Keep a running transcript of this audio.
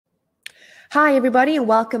Hi everybody and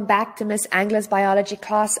welcome back to Miss Angler's biology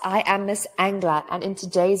class. I am Miss Angler and in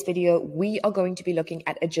today's video we are going to be looking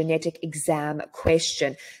at a genetic exam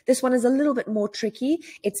question. This one is a little bit more tricky.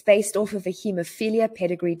 It's based off of a hemophilia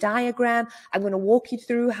pedigree diagram. I'm going to walk you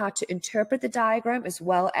through how to interpret the diagram as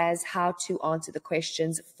well as how to answer the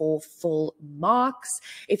questions for full marks.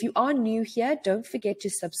 If you are new here, don't forget to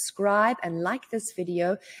subscribe and like this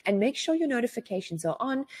video and make sure your notifications are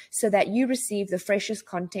on so that you receive the freshest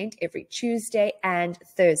content every Tuesday and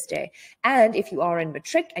Thursday. And if you are in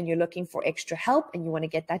matric and you're looking for extra help and you want to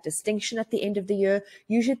get that distinction at the end of the year,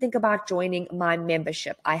 you should think about joining my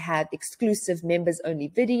membership. I have exclusive members only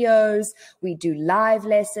videos, we do live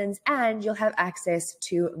lessons, and you'll have access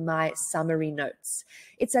to my summary notes.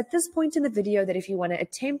 It's at this point in the video that if you want to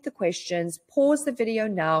attempt the questions, pause the video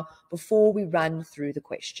now before we run through the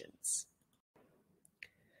questions.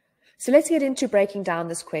 So let's get into breaking down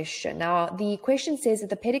this question. Now, the question says that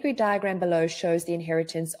the pedigree diagram below shows the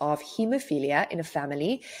inheritance of hemophilia in a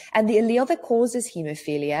family, and the allele that causes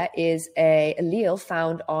hemophilia is an allele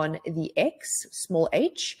found on the X, small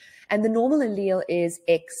h, and the normal allele is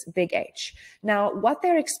X, big H. Now, what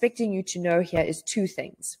they're expecting you to know here is two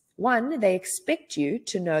things. One, they expect you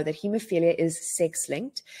to know that hemophilia is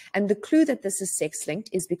sex-linked, and the clue that this is sex-linked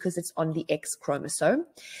is because it's on the X chromosome.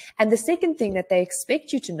 And the second thing that they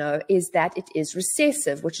expect you to know is that it is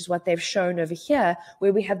recessive, which is what they've shown over here,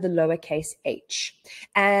 where we have the lowercase h.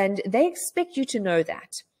 And they expect you to know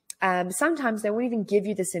that. Sometimes they won't even give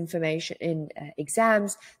you this information in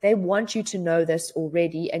exams. They want you to know this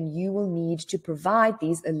already, and you will need to provide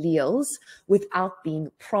these alleles without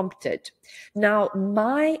being prompted. Now,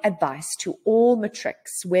 my advice to all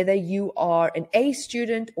matrics, whether you are an A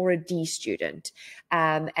student or a D student,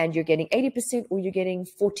 and you're getting 80% or you're getting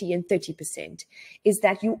 40 and 30%, is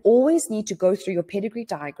that you always need to go through your pedigree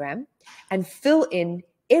diagram and fill in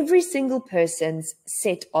every single person's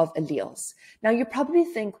set of alleles. Now, you probably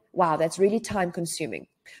think, wow, that's really time consuming,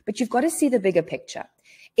 but you've got to see the bigger picture.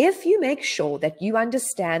 If you make sure that you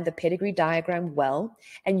understand the pedigree diagram well,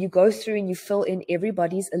 and you go through and you fill in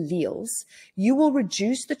everybody's alleles, you will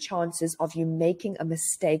reduce the chances of you making a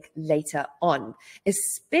mistake later on,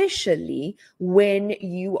 especially when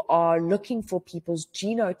you are looking for people's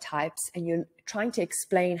genotypes and you're trying to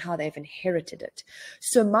explain how they've inherited it.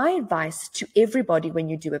 So my advice to everybody when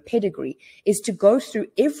you do a pedigree is to go through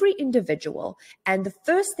every individual, and the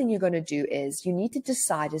first thing you're going to do is you need to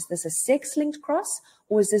decide, is this a sex-linked cross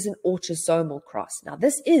or is this an autosomal cross? Now,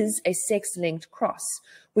 this is a sex-linked cross,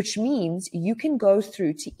 which means you can go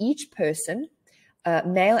through to each person,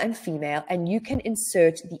 male and female, and you can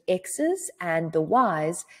insert the X's and the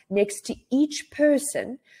Y's next to each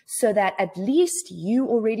person so that at least you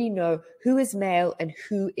already know who is male and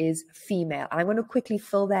who is female. I'm going to quickly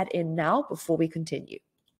fill that in now before we continue.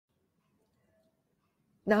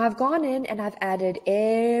 Now, I've gone in and I've added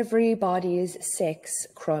everybody's sex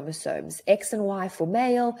chromosomes, X and Y for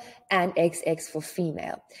male and XX for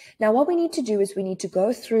female. Now, what we need to do is we need to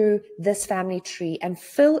go through this family tree and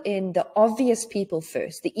fill in the obvious people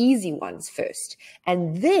first, the easy ones first,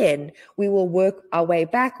 and then we will work our way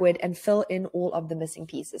backward and fill in all of the missing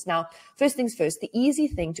pieces. Now, first things first, the easy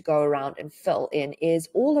thing to go around and fill in is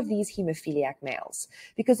all of these hemophiliac males,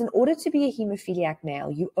 because in order to be a hemophiliac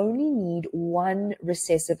male, you only need one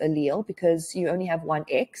recessive allele because you only have one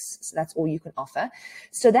X, so that's all you can offer.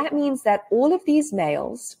 So that means that all of these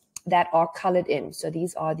males that are colored in, so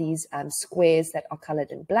these are these squares that are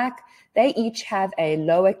colored in black, they each have a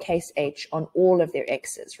lowercase h on all of their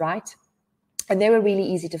X's, right? And they were really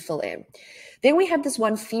easy to fill in. Then we have this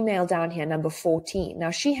one female down here, number 14.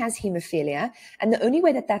 Now, she has hemophilia, and the only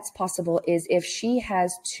way that that's possible is if she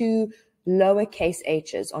has two lowercase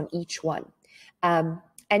h's on each one.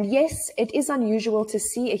 And yes, it is unusual to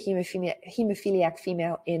see a hemophiliac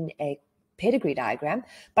female in a pedigree diagram,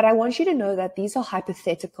 but I want you to know that these are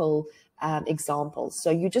hypothetical examples. So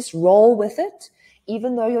you just roll with it.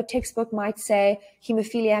 Even though your textbook might say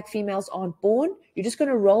hemophiliac females aren't born, you're just going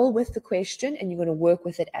to roll with the question and you're going to work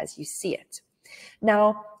with it as you see it.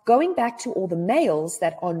 Now, going back to all the males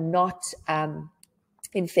that are not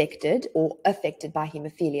infected or affected by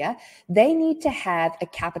hemophilia, they need to have a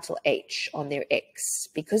capital H on their X.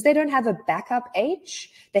 Because they don't have a backup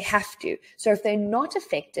H, they have to. So if they're not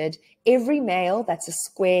affected, every male that's a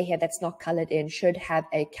square here that's not colored in should have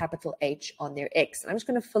a capital H on their X. And I'm just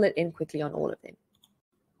going to fill it in quickly on all of them.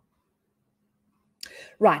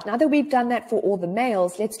 Right, now that we've done that for all the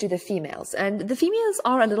males, let's do the females. And the females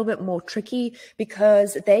are a little bit more tricky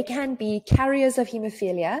because they can be carriers of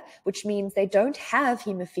hemophilia, which means they don't have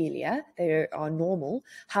hemophilia, they are normal.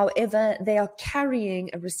 However, they are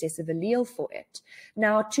carrying a recessive allele for it.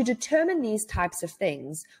 Now, to determine these types of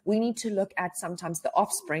things, we need to look at sometimes the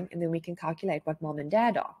offspring, and then we can calculate what mom and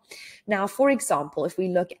dad are. Now, for example, if we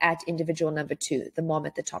look at individual number 2, the mom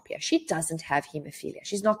at the top here, she doesn't have hemophilia.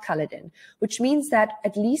 She's not colored in, which means that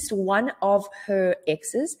at least one of her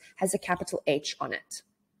X's has a capital H on it.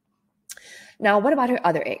 Now, what about her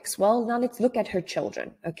other X? Well, now let's look at her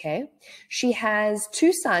children, okay? She has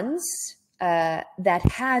 2 sons that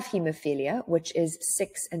have hemophilia, which is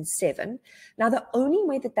 6 and 7. Now, the only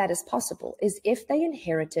way that that is possible is if they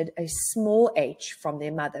inherited a small h from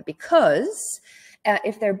their mother, because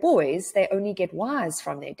if they're boys, they only get Y's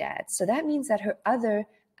from their dad. So that means that her other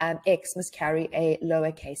X must carry a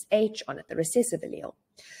lowercase h on it, the recessive allele.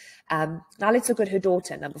 Now let's look at her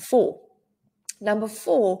daughter, number 4. Number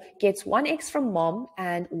 4 gets 1 X from mom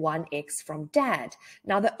and 1 X from dad.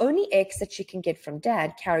 Now the only X that she can get from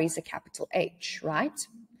dad carries a capital H, right?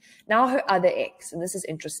 Now her other X, and this is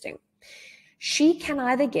interesting. She can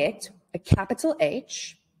either get a capital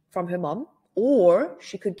H from her mom, or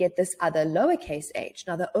she could get this other lowercase h.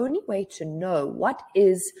 Now, the only way to know what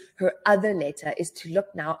is her other letter is to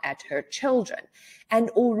look now at her children. And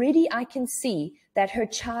already I can see that her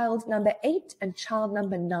child number 8 and child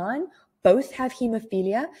number 9 both have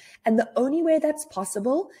hemophilia. And the only way that's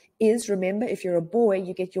possible is, remember, if you're a boy,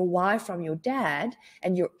 you get your Y from your dad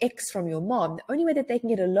and your X from your mom. The only way that they can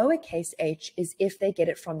get a lowercase h is if they get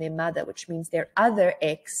it from their mother, which means their other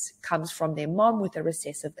X comes from their mom with a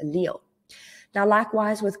recessive allele. Now,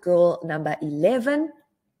 likewise with girl number 11,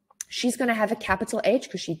 she's going to have a capital H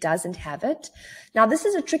because she doesn't have it. Now, this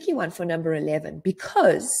is a tricky one for number 11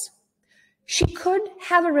 because she could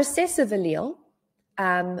have a recessive allele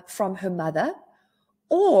from her mother,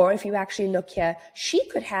 or if you actually look here, she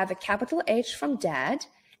could have a capital H from dad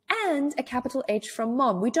and a capital H from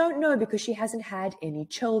mom. We don't know because she hasn't had any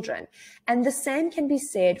children. And the same can be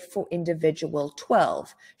said for individual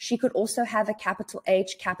 12. She could also have a capital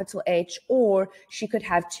H, or she could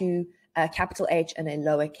have 2 capital H and a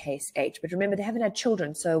lowercase h. But remember, they haven't had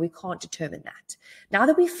children, so we can't determine that. Now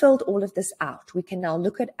that we've filled all of this out, we can now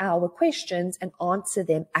look at our questions and answer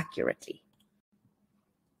them accurately.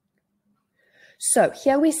 So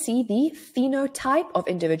here we see the phenotype of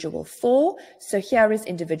individual 4. So here is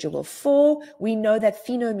individual 4. We know that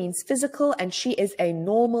pheno means physical, and she is a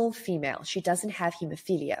normal female. She doesn't have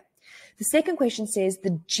hemophilia. The second question says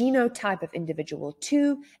the genotype of individual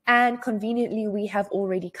 2, and conveniently we have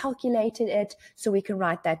already calculated it, so we can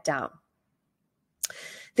write that down.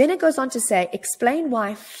 Then it goes on to say, explain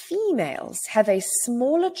why females have a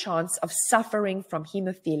smaller chance of suffering from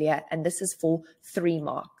hemophilia, and this is for 3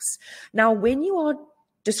 marks. Now, when you are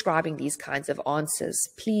describing these kinds of answers,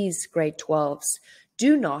 please, grade 12s,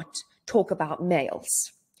 do not talk about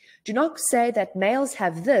males. Do not say that males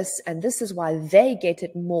have this, and this is why they get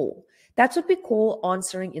it more. That's what we call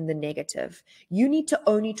answering in the negative. You need to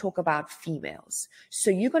only talk about females.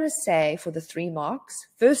 So you're going to say for the 3 marks,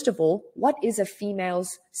 first of all, what is a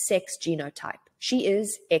female's sex genotype? She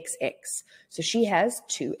is XX. So she has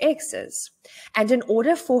 2 X's. And in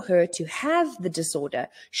order for her to have the disorder,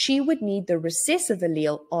 she would need the recessive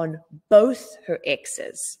allele on both her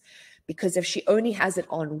X's. Because if she only has it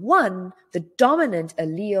on one, the dominant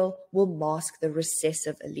allele will mask the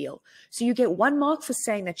recessive allele. So you get 1 mark for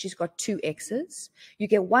saying that she's got 2 X's. You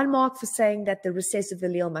get 1 mark for saying that the recessive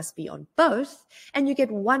allele must be on both. And you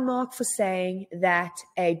get 1 mark for saying that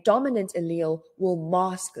a dominant allele will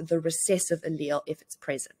mask the recessive allele if it's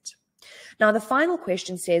present. Now, the final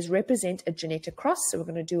question says represent a genetic cross. So we're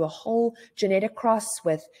going to do a whole genetic cross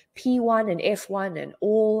with P1 and F1 and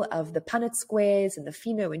all of the Punnett squares and the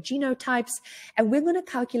pheno and genotypes. And we're going to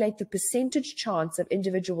calculate the percentage chance of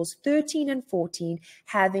individuals 13 and 14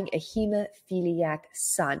 having a hemophiliac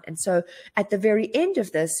son. And so at the very end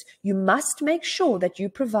of this, you must make sure that you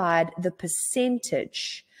provide the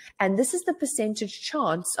percentage. And this is the percentage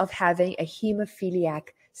chance of having a hemophiliac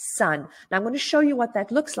son. Now I'm going to show you what that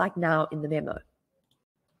looks like now in the memo.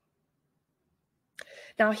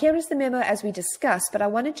 Now here is the memo as we discussed, but I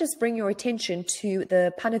want to just bring your attention to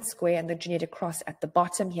the Punnett square and the genetic cross at the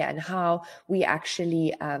bottom here and how we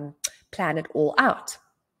actually plan it all out.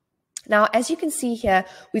 Now, as you can see here,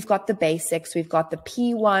 we've got the basics, we've got the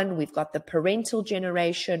P1, we've got the parental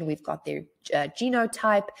generation, we've got their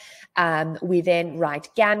genotype. We then write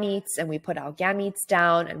gametes and we put our gametes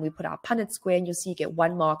down and we put our Punnett square, and you'll see you get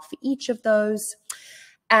 1 mark for each of those.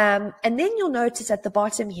 And then you'll notice at the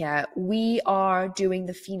bottom here, we are doing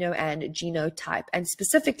the pheno and genotype. And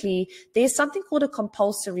specifically, there's something called a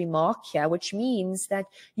compulsory mark here, which means that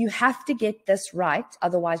you have to get this right.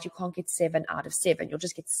 Otherwise, you can't get 7 out of 7. You'll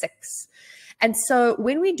just get 6. And so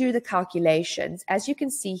when we do the calculations, as you can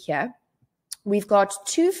see here, we've got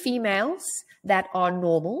 2 females that are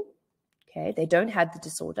normal. Okay, they don't have the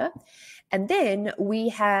disorder. And then we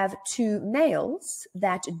have 2 males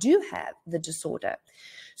that do have the disorder.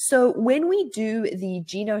 So when we do the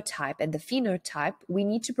genotype and the phenotype, we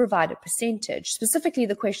need to provide a percentage. Specifically,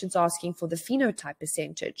 the question's asking for the phenotype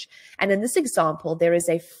percentage. And in this example, there is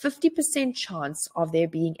a 50% chance of there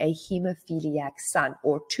being a hemophiliac son,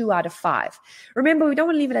 or 2 out of 5. Remember, we don't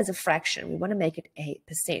want to leave it as a fraction. We want to make it a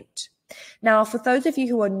percent. Now, for those of you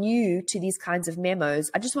who are new to these kinds of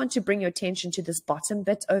memos, I just want to bring your attention to this bottom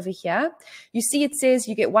bit over here. You see it says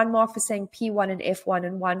you get 1 mark for saying P1 and F1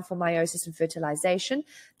 and 1 for meiosis and fertilization.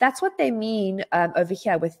 That's what they mean over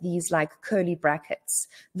here with these like curly brackets.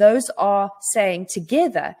 Those are saying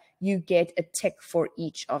together you get a tick for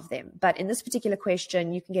each of them. But in this particular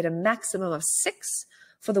question, you can get a maximum of 6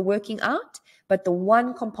 for the working out, but the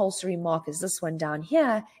 1 compulsory mark is this one down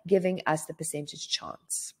here, giving us the percentage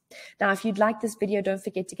chance. Now, if you'd like this video, don't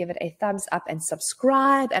forget to give it a thumbs up and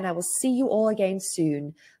subscribe, and I will see you all again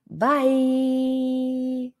soon. Bye.